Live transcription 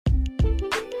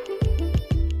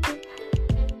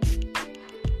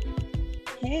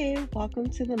Hey, welcome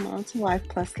to the Mom to Wife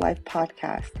Plus Life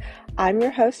podcast. I'm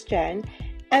your host, Jen,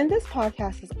 and this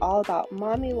podcast is all about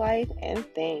mommy life and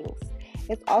things.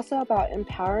 It's also about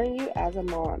empowering you as a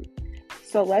mom.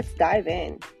 So let's dive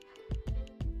in.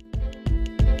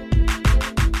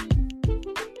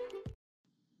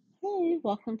 Hey,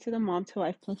 welcome to the Mom to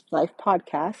Wife Plus Life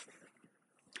podcast.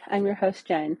 I'm your host,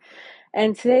 Jen,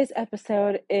 and today's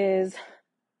episode is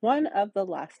one of the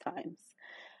last times,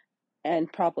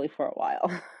 and probably for a while.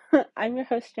 I'm your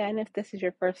host, Jen. If this is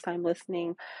your first time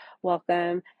listening,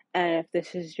 welcome. And if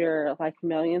this is your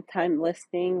millionth time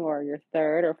listening or your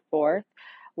third or fourth,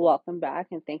 welcome back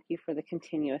and thank you for the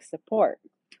continuous support.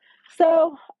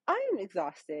 So I am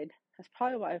exhausted. That's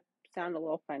probably why I sound a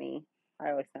little funny.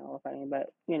 I always sound a little funny, but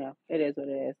it is what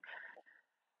it is.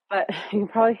 But you can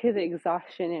probably hear the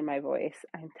exhaustion in my voice.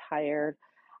 I'm tired.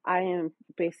 I am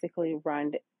basically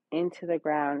run into the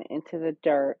ground, into the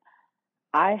dirt.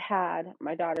 I had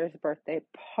my daughter's birthday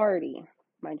party.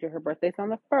 Mind you, her birthday's on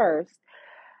the 1st,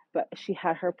 but she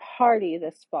had her party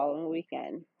this following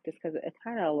weekend just because it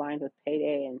kind of aligned with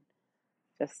payday and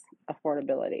just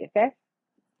affordability, okay?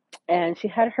 And she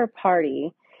had her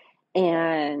party,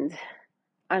 and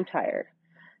I'm tired.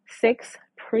 6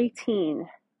 preteen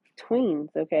tweens,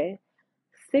 okay?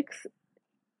 6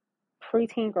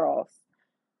 preteen girls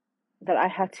that I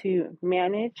had to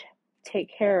manage,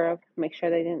 take care of, make sure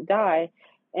they didn't die,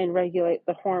 and regulate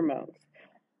the hormones.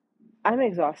 I'm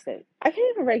exhausted. I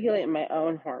can't even regulate my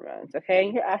own hormones, okay?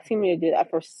 You're asking me to do that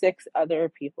for 6 other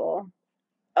people.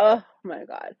 Oh my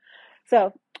God.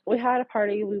 So we had a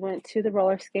party. We went to the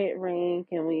roller skate rink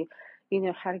and we,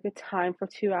 had a good time for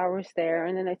 2 hours there.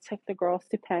 And then I took the girls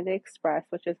to Panda Express,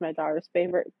 which is my daughter's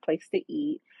favorite place to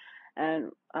eat.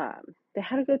 And they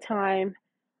had a good time.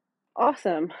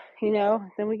 Awesome.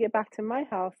 Then we get back to my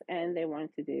house and they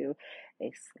wanted to do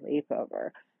a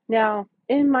sleepover. Now,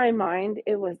 in my mind,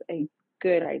 it was a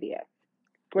good idea.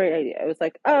 Great idea. It was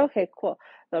like, oh, okay, cool.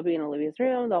 They'll be in Olivia's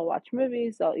room, they'll watch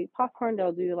movies, they'll eat popcorn,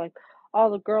 they'll do all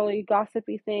the girly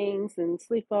gossipy things and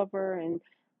sleepover and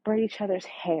braid each other's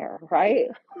hair, right?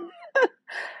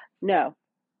 No.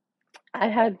 I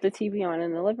had the TV on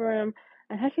in the living room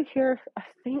and I could hear a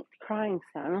faint crying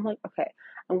sound. I'm like, okay,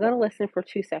 I'm going to listen for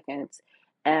 2 seconds.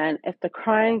 And if the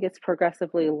crying gets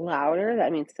progressively louder,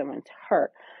 that means someone's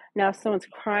hurt. Now, if someone's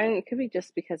crying, it could be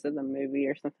just because of the movie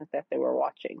or something that they were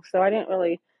watching. So I didn't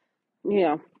really,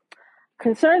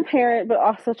 concerned parent, but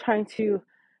also trying to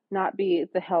not be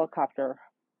the helicopter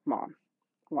mom.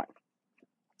 One.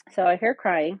 So I hear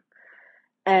crying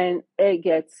and it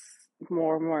gets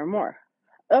more and more and more.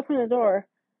 Open the door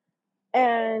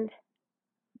and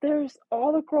there's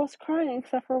all the girls crying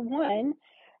except for one.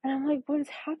 And I'm like, what is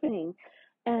happening?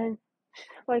 And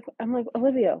I'm like,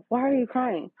 Olivia, why are you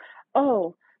crying?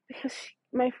 Oh, because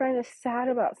my friend is sad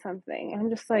about something. I'm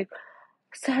just like,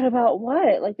 sad about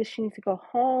what? Does she need to go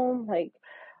home?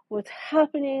 What's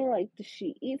happening? Does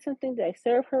she eat something? Did I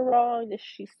serve her wrong? Is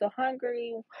she still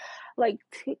hungry?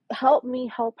 Help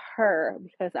me help her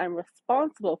because I'm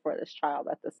responsible for this child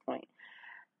at this point.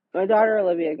 My daughter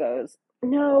Olivia goes,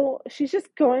 no, she's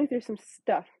just going through some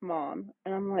stuff, Mom.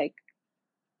 And I'm like,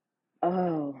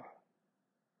 oh,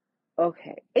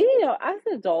 okay. And as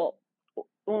an adult,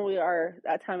 when we are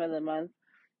that time of the month,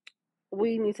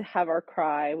 we need to have our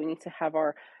cry. We need to have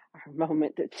our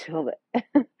moment to chill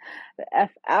the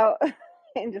F out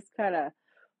and just kind of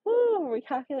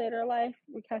recalculate our life,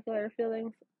 recalculate our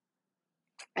feelings.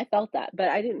 I felt that, but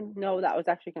I didn't know that was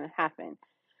actually going to happen.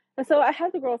 And so I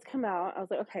had the girls come out. I was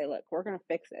like, okay, look, we're going to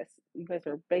fix this. You guys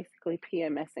are basically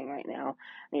PMSing right now.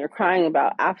 And you're crying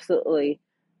about absolutely,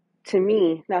 to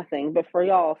me, nothing, but for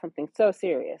y'all, something so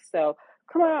serious. So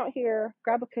come on out here,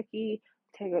 grab a cookie,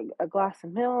 take a glass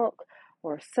of milk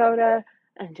or soda,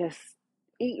 and just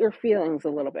eat your feelings a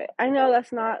little bit. I know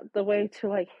that's not the way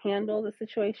to handle the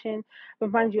situation, but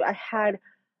mind you, I had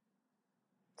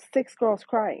 6 girls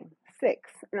crying, 6,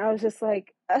 and I was just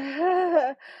like,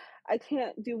 I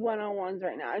can't do one-on-ones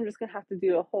right now. I'm just gonna have to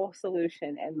do a whole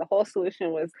solution, and the whole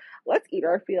solution was let's eat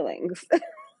our feelings.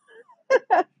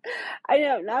 I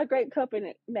know, not a great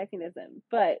coping mechanism,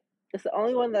 but it's the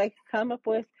only one that I could come up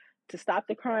with to stop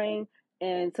the crying,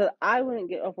 and so I wouldn't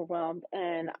get overwhelmed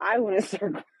and I wouldn't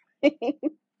start crying.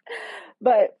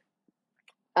 But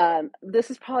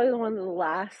this is probably one of the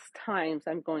last times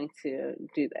I'm going to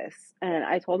do this. And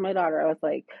I told my daughter, I was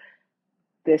like,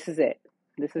 this is it.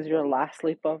 This is your last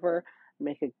sleepover.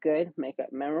 Make it good, make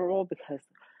it memorable, because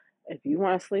if you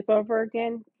want to sleep over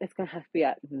again, it's going to have to be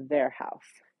at their house,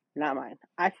 not mine.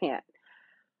 I can't.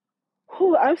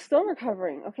 I'm still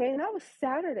recovering, okay? And that was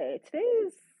Saturday. Today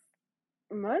is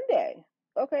Monday,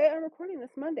 okay? I'm recording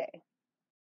this Monday.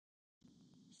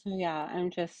 So yeah,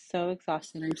 I'm just so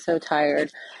exhausted. I'm so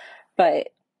tired. But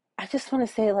I just want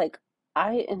to say, like,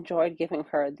 I enjoyed giving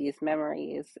her these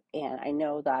memories, and I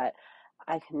know that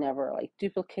I can never like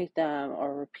duplicate them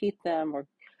or repeat them or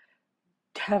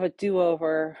have a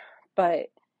do-over. But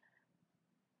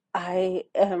I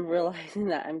am realizing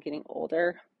that I'm getting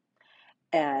older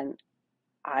and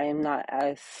I am not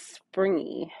as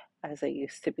springy as I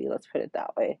used to be. Let's put it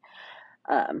that way.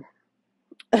 Um,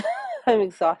 I'm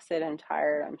exhausted, I'm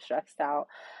tired, I'm stressed out.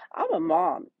 I'm a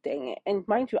mom, dang it. And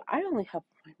mind you, I only have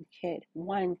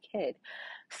one kid.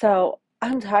 So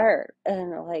I'm tired.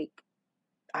 And like,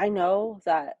 I know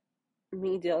that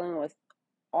me dealing with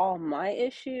all my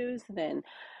issues and then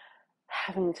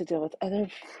having to deal with other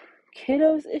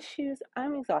kiddos' issues,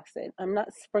 I'm exhausted. I'm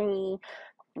not springy.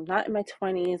 I'm not in my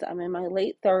 20s. I'm in my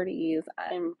late 30s.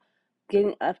 I'm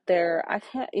getting up there. I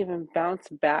can't even bounce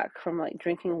back from like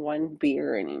drinking one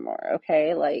beer anymore.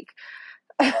 Okay. Like,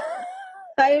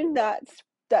 I am not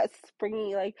that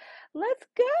springy, like, let's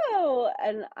go.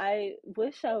 And I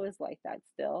wish I was like that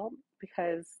still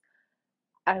because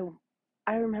I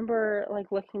I remember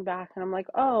like looking back and I'm like,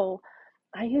 oh,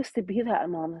 I used to be that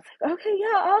mom. It's like, okay,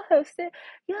 yeah, I'll host it.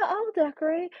 Yeah, I'll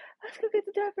decorate. Let's go get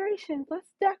the decorations. Let's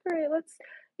decorate. Let's,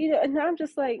 and now I'm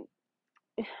just like,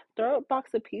 throw a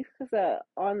box of pizza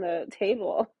on the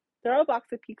table. Throw a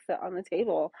box of pizza on the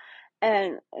table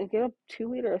and get a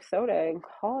 2 liter of soda and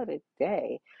call it a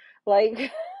day.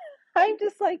 Like, I'm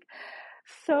just like,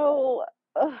 so,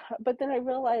 but then I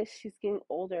realized she's getting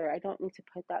older. I don't need to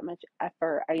put that much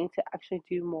effort. I need to actually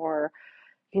do more,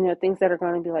 things that are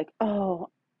going to be like, oh,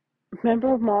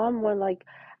 remember mom when like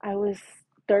I was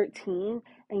 13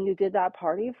 and you did that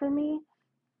party for me?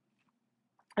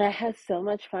 And I had so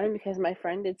much fun because my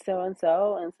friend did so and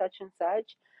so and such and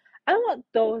such. I want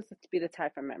those to be the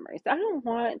type of memories. I don't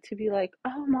want to be like,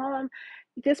 oh, mom,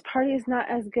 this party is not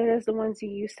as good as the ones you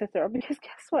used to throw. Because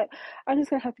guess what? I'm just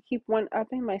going to have to keep one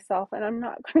upping myself and I'm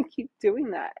not going to keep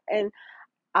doing that. And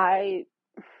I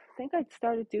think I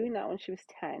started doing that when she was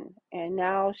 10 and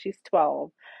now she's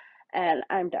 12 and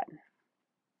I'm done.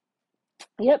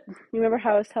 Yep. You remember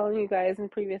how I was telling you guys in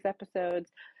previous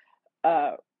episodes,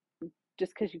 uh,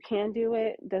 just because you can do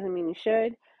it doesn't mean you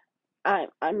should.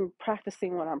 I'm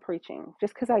practicing what I'm preaching.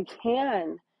 Just because I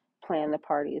can plan the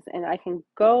parties and I can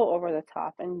go over the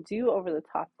top and do over the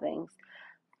top things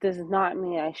does not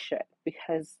mean I should.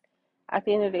 Because at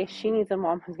the end of the day, she needs a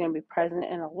mom who's going to be present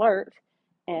and alert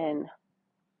and,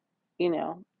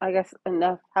 I guess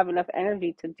have enough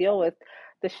energy to deal with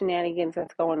the shenanigans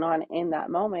that's going on in that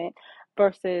moment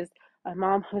versus a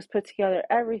mom who's put together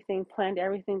everything, planned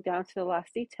everything down to the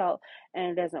last detail, and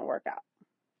it doesn't work out.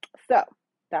 So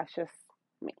that's just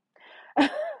me.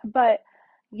 But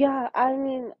yeah, I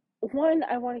mean, one,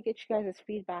 I want to get you guys'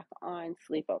 feedback on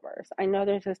sleepovers. I know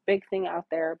there's this big thing out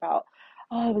there about,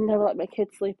 oh, I would never let my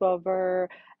kids sleep over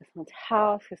at someone's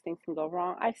house because things can go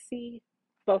wrong. I see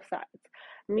both sides.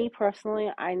 Me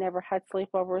personally, I never had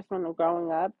sleepovers when I was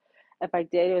growing up. If I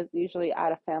did, it was usually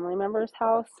at a family member's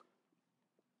house.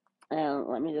 And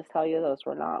let me just tell you, those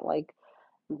were not like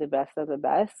the best of the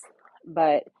best.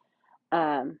 But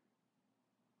um,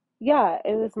 yeah,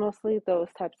 it was mostly those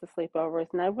types of sleepovers,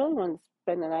 and I really wanted to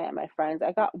spend the night at my friend's.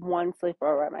 I got one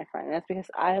sleepover at my friend, and that's because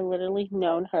I literally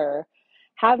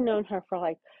have known her for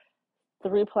like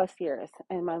 3 plus years,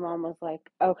 and my mom was like,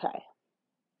 "Okay,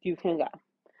 you can go."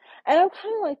 And I'm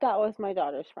kind of like that with my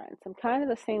daughter's friends. I'm kind of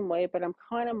the same way, but I'm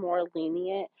kind of more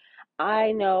lenient.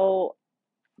 I know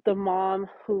the mom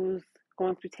who's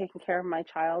going to be taking care of my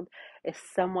child is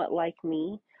somewhat like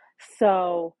me,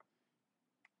 so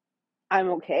I'm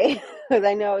okay because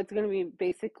I know it's going to be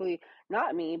basically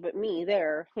not me, but me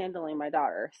there handling my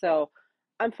daughter. So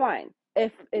I'm fine.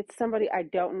 If it's somebody I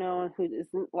don't know and who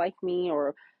isn't like me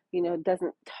or,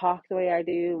 doesn't talk the way I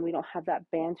do, and we don't have that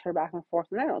banter back and forth,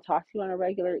 and I don't talk to you on a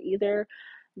regular either,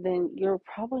 then you're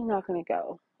probably not going to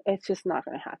go. It's just not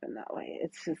going to happen that way.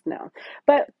 It's just no.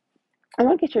 But I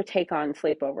want to get your take on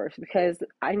sleepovers because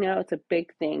I know it's a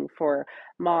big thing for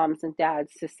moms and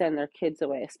dads to send their kids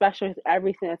away, especially with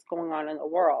everything that's going on in the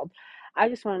world. I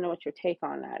just want to know what your take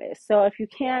on that is. So if you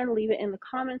can, leave it in the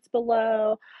comments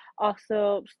below.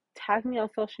 Also, tag me on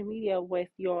social media with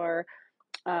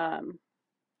um,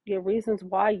 your reasons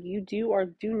why you do or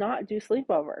do not do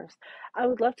sleepovers. I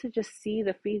would love to just see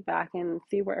the feedback and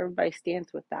see where everybody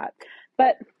stands with that.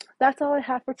 But that's all I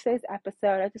have for today's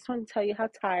episode. I just want to tell you how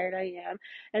tired I am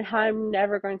and how I'm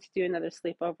never going to do another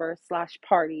sleepover slash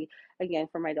party again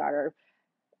for my daughter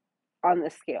on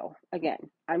this scale. Again,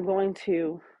 I'm going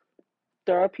to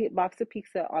throw a box of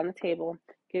pizza on the table,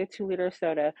 get a 2 liter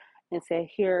soda, and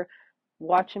say, here,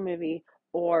 watch a movie,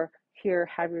 or here,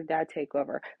 have your dad take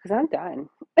over, because I'm done.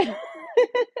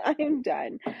 I am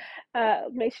done.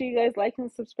 Make sure you guys like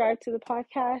and subscribe to the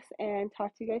podcast, and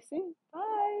talk to you guys soon.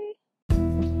 Bye.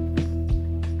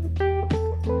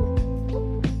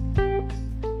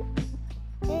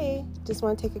 Hey, just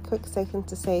want to take a quick second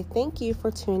to say thank you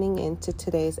for tuning in to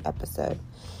today's episode.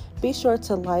 Be sure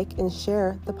to like and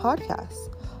share the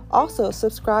podcast. Also,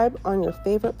 subscribe on your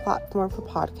favorite platform for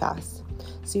podcasts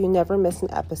so you never miss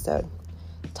an episode.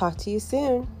 Talk to you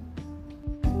soon.